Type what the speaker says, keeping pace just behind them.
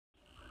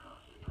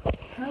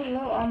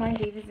all my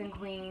divas and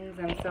queens.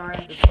 I'm sorry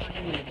if the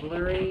screen is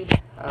blurry.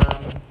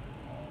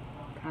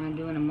 Kind of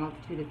doing a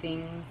multitude of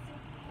things.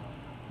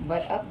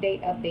 But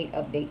update.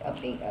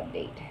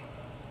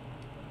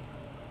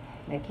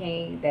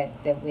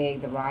 That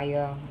wig, the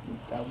Raya,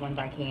 the one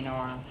by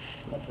K&R.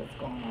 Look what's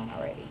going on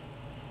already.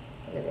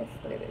 Look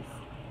at this.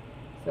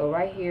 So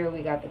right here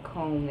we got the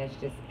comb that's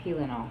just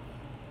peeling off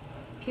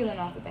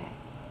the back.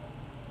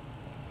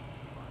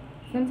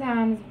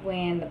 Sometimes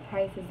when the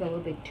price is a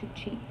little bit too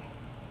cheap,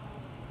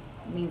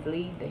 it means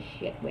leave the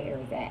shit where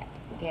it's at,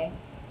 okay?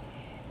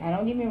 Now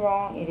don't get me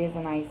wrong, it is a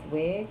nice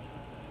wig.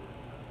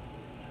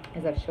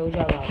 As I've showed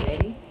y'all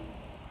already.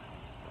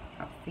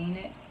 I've seen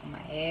it on my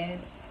head.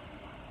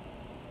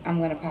 I'm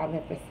going to probably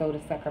have to sew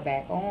the sucker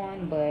back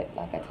on, but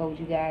like I told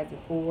you guys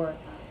before,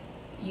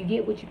 you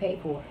get what you pay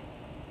for.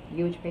 You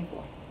get what you pay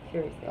for.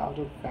 Seriously, all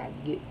jokes aside,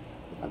 you get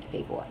what the fuck you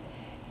pay for.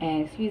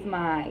 And excuse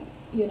my,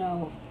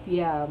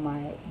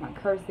 my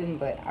cursing,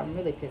 but I'm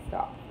really pissed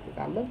off. Because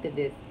I looked at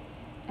this,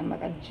 and I'm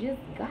like, I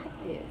just got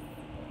this.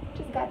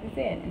 Just got this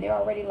in. And they're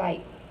already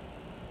like,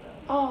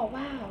 oh,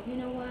 wow, you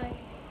know what?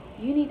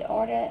 You need to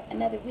order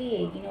another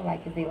wig. You know,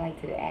 like, because they like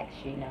to ask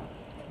you,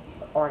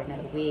 order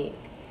another wig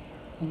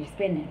when you're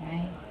spending,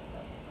 right?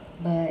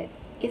 But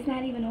it's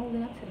not even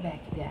holding up to the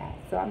back, you guys.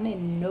 So I'm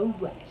in no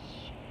rush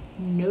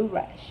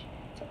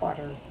to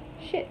order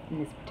shit from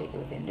this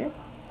particular vendor.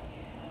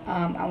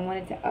 I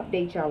wanted to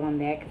update y'all on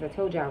that because I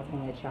told y'all I was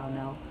going to let y'all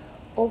know.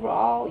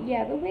 Overall,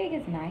 yeah, the wig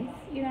is nice.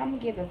 I'm going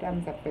to give a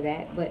thumbs up for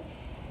that. But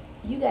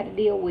you got to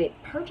deal with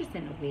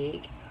purchasing a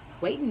wig,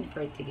 waiting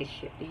for it to get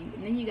shipped to you,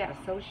 and then you got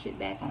to sew shit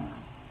back on.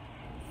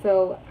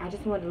 So I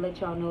just wanted to let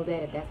y'all know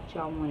that if that's what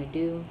y'all want to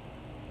do,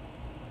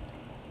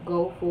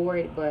 go for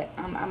it. But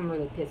I'm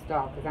really pissed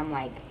off because I'm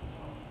like,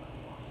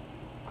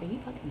 are you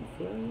fucking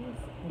serious?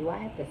 Do I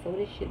have to sew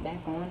this shit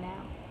back on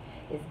now?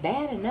 It's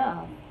bad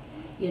enough,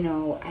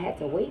 I had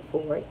to wait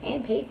for it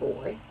and pay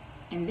for it,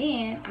 and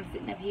then I'm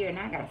sitting up here and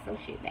I gotta sew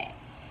shit back.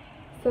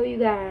 So you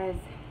guys,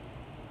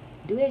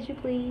 do as you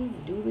please,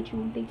 do what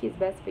you think is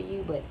best for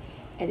you, but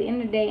at the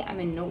end of the day, I'm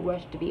in no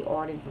rush to be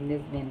ordering from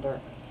this vendor,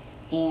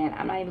 and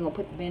I'm not even gonna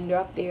put the vendor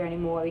up there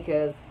anymore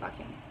because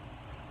fucking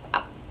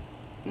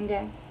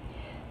okay.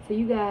 So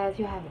you guys,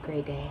 y'all have a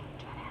great day.